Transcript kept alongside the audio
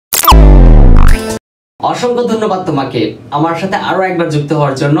অসংখ্য ধন্যবাদ তোমাকে আমার সাথে আরো একবার যুক্ত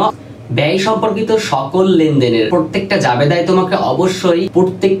হওয়ার জন্য। ব্যয় সম্পর্কিত সকল লেনদেনের প্রত্যেকটা জাবেদায় তোমাকে অবশ্যই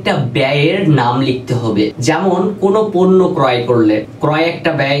প্রত্যেকটা ব্যয়ের নাম লিখতে হবে। যেমন কোন পণ্য ক্রয় করলে ক্রয়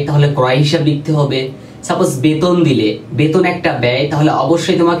একটা ব্যয়, তাহলে ক্রয় হিসাব লিখতে হবে। সাপোজ বেতন দিলে বেতন একটা ব্যয়, তাহলে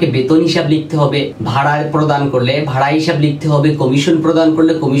অবশ্যই তোমাকে বেতন হিসাব লিখতে হবে। ভাড়া প্রদান করলে ভাড়া হিসাব লিখতে হবে। কমিশন প্রদান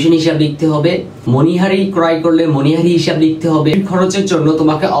করলে কমিশন হিসাব লিখতে হবে। মণিহারি ক্রয় করলে মণিহারি হিসাব লিখতে হবে। খরচের জন্য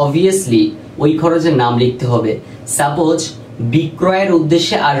তোমাকে অবভিয়াসলি ওই খরচের নাম লিখতে হবে। সাপোজ বিক্রয়ের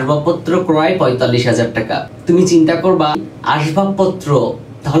উদ্দেশ্যে আসবাবপত্র ক্রয় 45,000 টাকা। তুমি চিন্তা করবা আসবাবপত্র,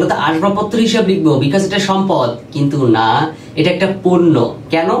 তাহলে তো আসবাবপত্র হিসাব লিখবো বিকজ এটা সম্পদ, কিন্তু না, এটা একটা পণ্য।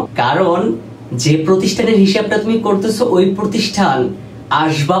 কেন? কারণ যে প্রতিষ্ঠানের হিসাবটা তুমি করতেছো ওই প্রতিষ্ঠান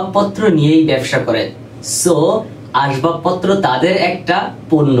আসবাবপত্র নিয়েই ব্যবসা করে। সো আসবাবপত্র তাদের একটা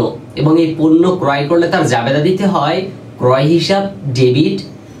পণ্য, এবং এই পণ্য ক্রয় করলে তার জাবেদা দিতে হয় ক্রয় হিসাব ডেবিট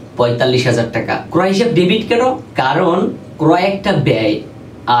 45,000 টাকা। ক্রয় হিসাব ডেবিট কেন? কারণ ক্রয় একটা ব্যয়,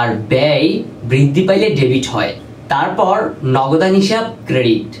 আর ব্যয় বৃদ্ধি পাইলে ডেবিট হয়। তারপর নগদান হিসাব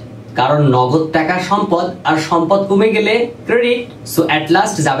ক্রেডিট, কারণ নগদ টাকা সম্পদ, আর সম্পদ কমে গেলে ক্রেডিট। সো এট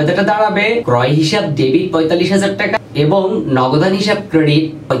লাস্ট জাবেদাটা দাঁড়াবে ক্রয় হিসাব ডেবিট 45,000 টাকা এবং নগদান হিসাব ক্রেডিট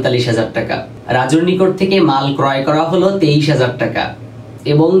 45,000 টাকা। রাজুর নিকট থেকে মাল ক্রয় করা হলো 23,000 টাকা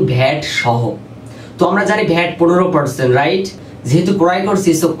এবং ভ্যাট সহ। তো আমরা জানি ভ্যাট 15%, রাইট? যেহেতু ক্রয় করছি,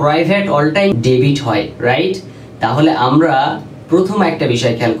 সো ক্রয় ভ্যাট অল টাইম ডেবিট হয়, রাইট? তাহলে আমরা প্রথম একটা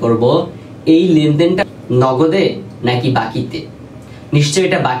বিষয় খেয়াল করব, এই লেনদেনটা নগদে নাকি বাকিতে। নিশ্চয়ই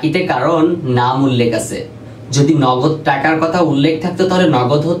এটা বাকিতে, কারণ নাম উল্লেখ আছে। যদি নগদ টাকার কথা উল্লেখ থাকতো তাহলে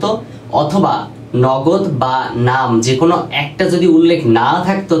নগদ হতো, অথবা নগদ বা নাম যে কোনো একটা যদি উল্লেখ না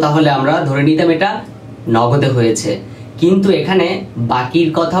থাকতো তাহলে আমরা ধরে নিতাম এটা নগদে হয়েছে। কিন্তু এখানে বাকির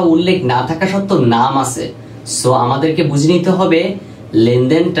কথা উল্লেখ না থাকা সত্ত্বেও নাম আছে, সো আমাদেরকে বুঝে নিতে হবে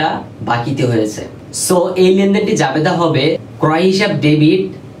লেনদেনটা বাকিতে হয়েছে। সো এই লেনদেনটি জাবেদা হবে ক্রয় হিসাব ডেবিট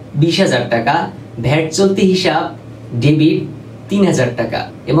 20,000 টাকা, ভ্যাট চলতি হিসাব ডেবিট 3,000 টাকা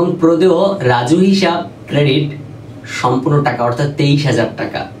এবং প্রদেয় রাজু হিসাব ক্রেডিট সম্পূর্ণ টাকা অর্থাৎ 23,000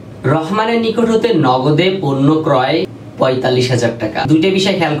 টাকা। রহমানের নিকট হতে নগদে পণ্য ক্রয় 45,000 টাকা। দুইটা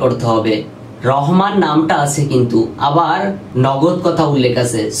বিষয় খেয়াল করতে হবে, রহমান নামটা আছে কিন্তু আবার নগদ কথা উল্লেখ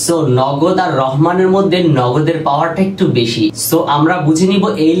আছে। সো নগদ আর রহমানের মধ্যে নগদের পাওয়ারটা একটু বেশি। সো আমরা বুঝে নিব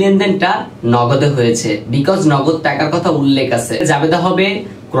এই লেনদেনটা নগদে হয়েছে, বিকজ নগদ টাকার কথা উল্লেখ আছে। জাবেদা হবে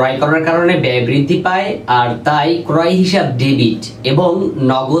ক্রয় করার কারণে ব্যয় বৃদ্ধি পায়, আর তাই ক্রয় হিসাব ডেবিট এবং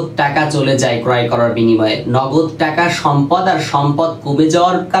নগদ টাকা চলে যায় ক্রয় করার বিনিময়ে। নগদ টাকা সম্পদ, আর সম্পদ কমে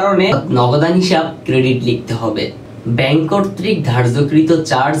যাওয়ার কারণে নগদান হিসাব ক্রেডিট লিখতে হবে। ব্যাংক কর্তৃক ধার্যকৃত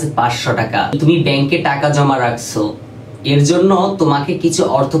চার্জ 500 টাকা। তুমি ব্যাংকে টাকা জমা রাখছো, এর জন্য তোমাকে কিছু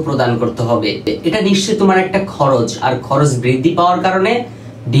অর্থ প্রদান করতে হবে। এটা নিশ্চয়ই তোমার একটা খরচ, আর খরচ বৃদ্ধি পাওয়ার কারণে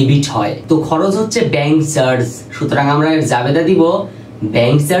ডেবিট হয়। তো খরচ হচ্ছে ব্যাংক চার্জ, সুতরাং আমরা এর জাবেদা দিব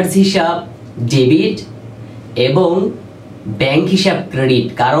ব্যাংক চার্জ হিসাব ডেবিট এবং ব্যাংক হিসাব ক্রেডিট,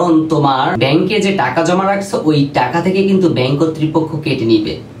 কারণ তোমার ব্যাংকে যে টাকা জমা রাখছো ওই টাকা থেকে কিন্তু ব্যাংক কর্তৃপক্ষ কেটে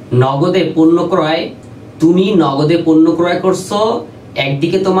নিবে। নগদে পণ্য ক্রয়, তুমি নগদে পণ্য ক্রয় করছো,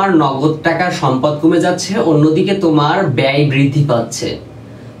 একদিকে তোমার নগদ টাকা সম্পদ কমে যাচ্ছে, অন্যদিকে তোমার ব্যয় বৃদ্ধি পাচ্ছে।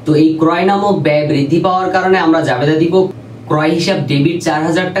 তো এই ক্রয় নামক ব্যয় বৃদ্ধি পাওয়ার কারণে আমরা জাবেদা দিব ক্রয় হিসাব ডেবিট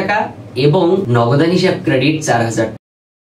 4,000 টাকা এবং নগদান হিসাব ক্রেডিট 4,000 টাকা।